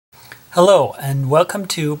Hello and welcome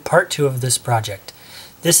to part 2 of this project.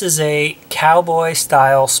 This is a cowboy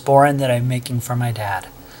style Sporran that I'm making for my dad.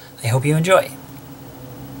 I hope you enjoy.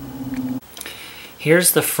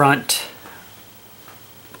 Here's the front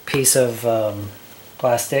piece of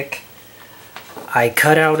plastic. I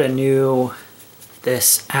cut out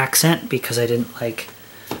this accent because I didn't like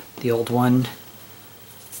the old one.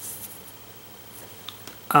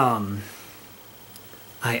 I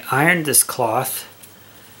ironed this cloth.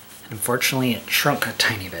 Unfortunately, it shrunk a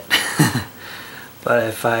tiny bit, but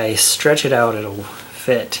if I stretch it out, it'll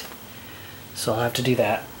fit. So I'll have to do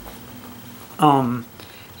that.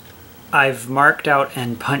 I've marked out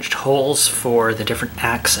and punched holes for the different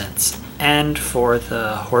accents and for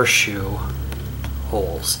the horseshoe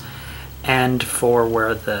holes and for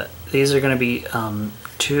where these are going to be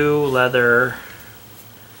two leather.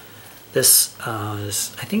 This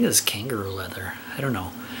is, I think, is kangaroo leather. I don't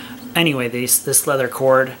know. Anyway, this leather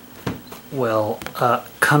cord will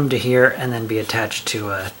come to here and then be attached to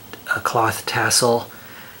a cloth tassel,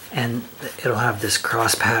 and it'll have this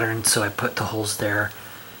cross pattern, so I put the holes there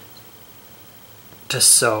to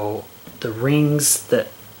sew the rings that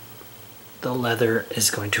the leather is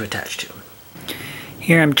going to attach to.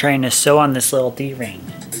 Here I'm trying to sew on this little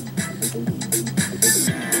D-ring.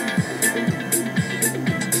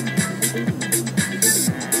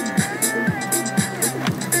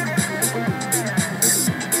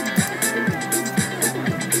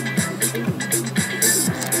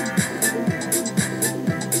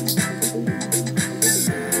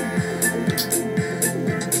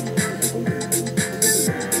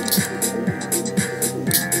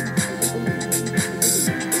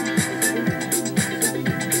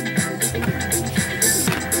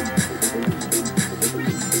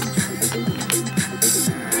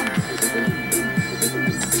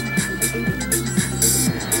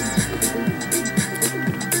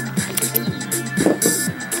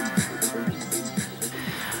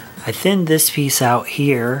 I thinned this piece out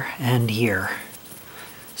here and here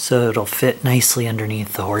so it'll fit nicely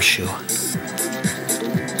underneath the horseshoe.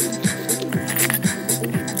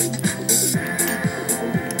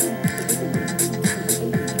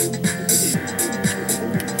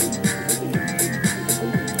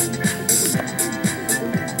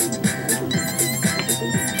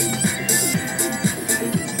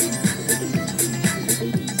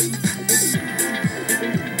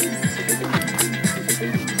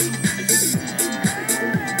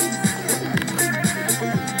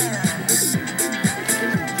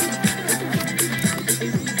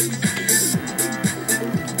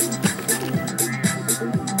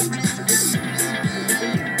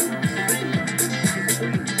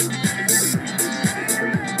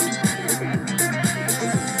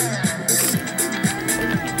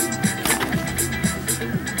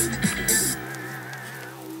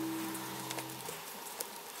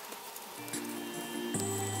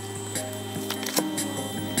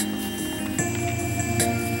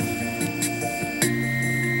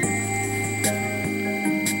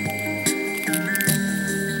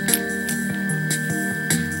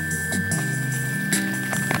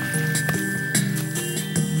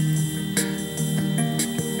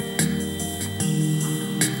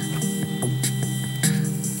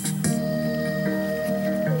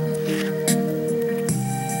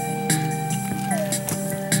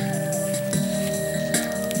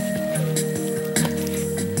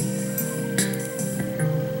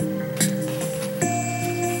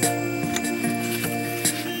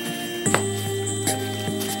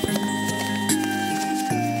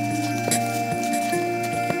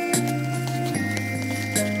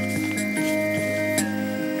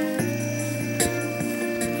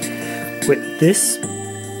 With this,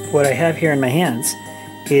 what I have here in my hands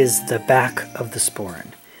is the back of the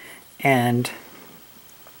Sporran, and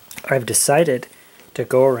I've decided to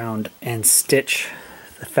go around and stitch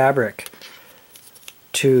the fabric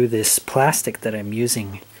to this plastic that I'm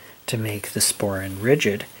using to make the Sporran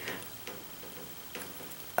rigid.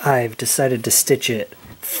 I've decided to stitch it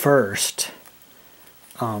first.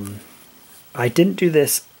 I didn't do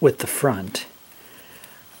this with the front,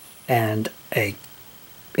 and it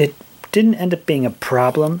didn't end up being a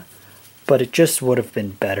problem, but it just would have been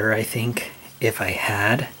better, I think, if I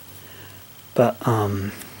had. But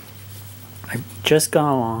I've just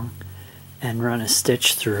gone along and run a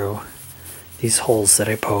stitch through these holes that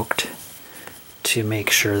I poked to make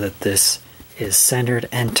sure that this is centered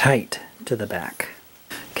and tight to the back.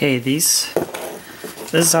 Okay, this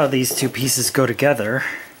is how these two pieces go together.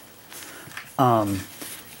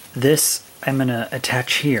 This I'm gonna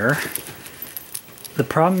attach here. The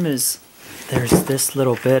problem is there's this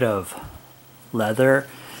little bit of leather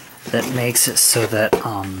that makes it so that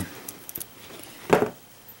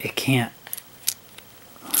it can't,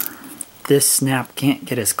 this snap can't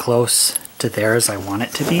get as close to there as I want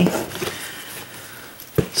it to be.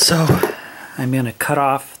 So I'm going to cut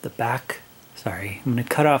off the back, I'm going to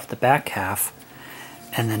cut off the back half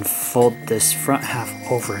and then fold this front half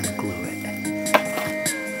over and glue it.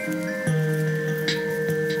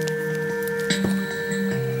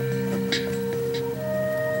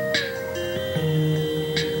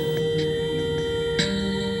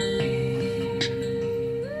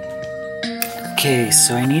 Okay,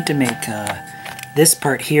 so I need to make this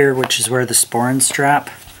part here, which is where the Sporran strap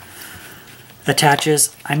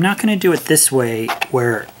attaches. I'm not going to do it this way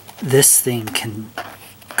where this thing can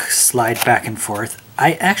slide back and forth.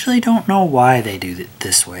 I actually don't know why they do it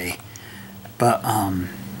this way, but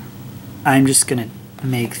I'm just going to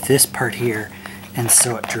make this part here and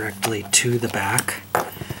sew it directly to the back.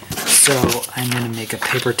 So I'm going to make a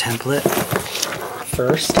paper template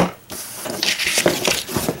first.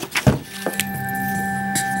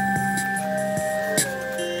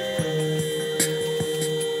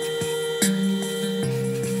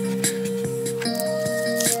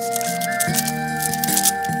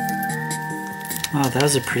 Wow, that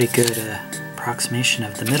was a pretty good approximation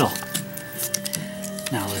of the middle.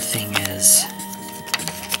 Now the thing is,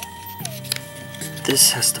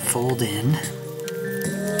 this has to fold in.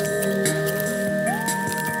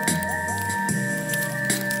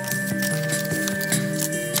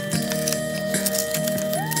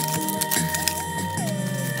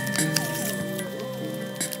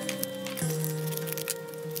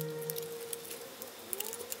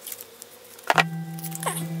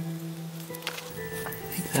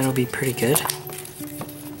 That'll be pretty good.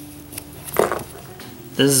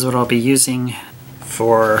 This is what I'll be using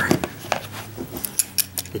for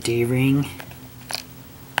the D-ring.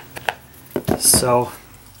 So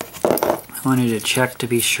I wanted to check to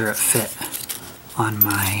be sure it fit on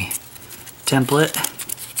my template.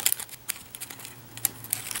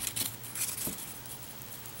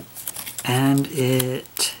 And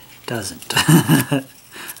it doesn't.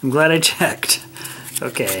 I'm glad I checked.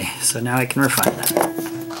 Okay, so now I can refine that.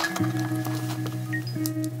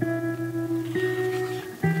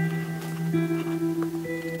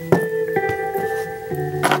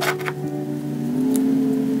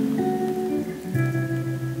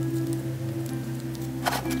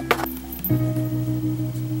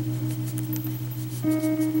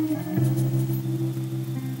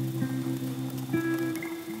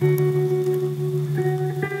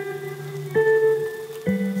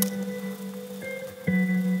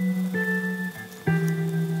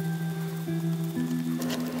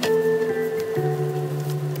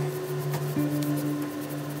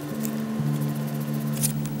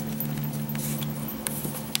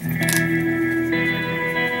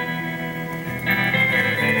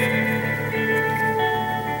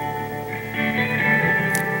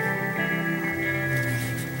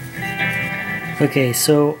 Okay,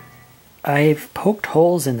 so I've poked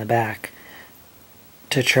holes in the back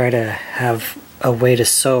to try to have a way to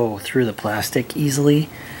sew through the plastic easily.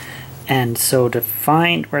 And so to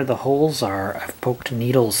find where the holes are, I've poked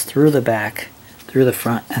needles through the back, through the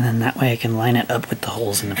front, and then that way I can line it up with the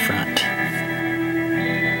holes in the front.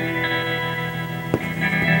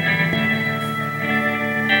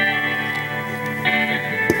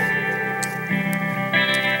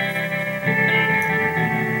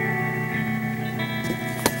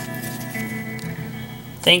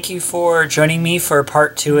 Thank you for joining me for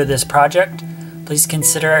part 2 of this project. Please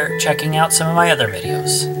consider checking out some of my other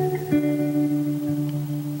videos.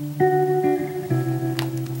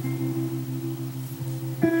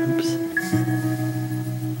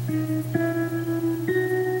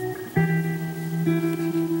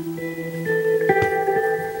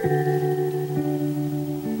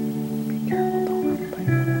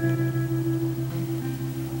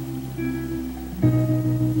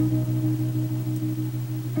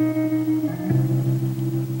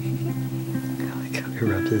 He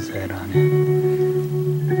rubs his head on it.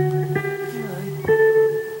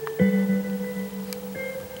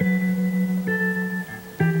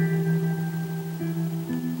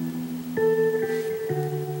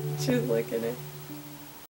 She's licking it.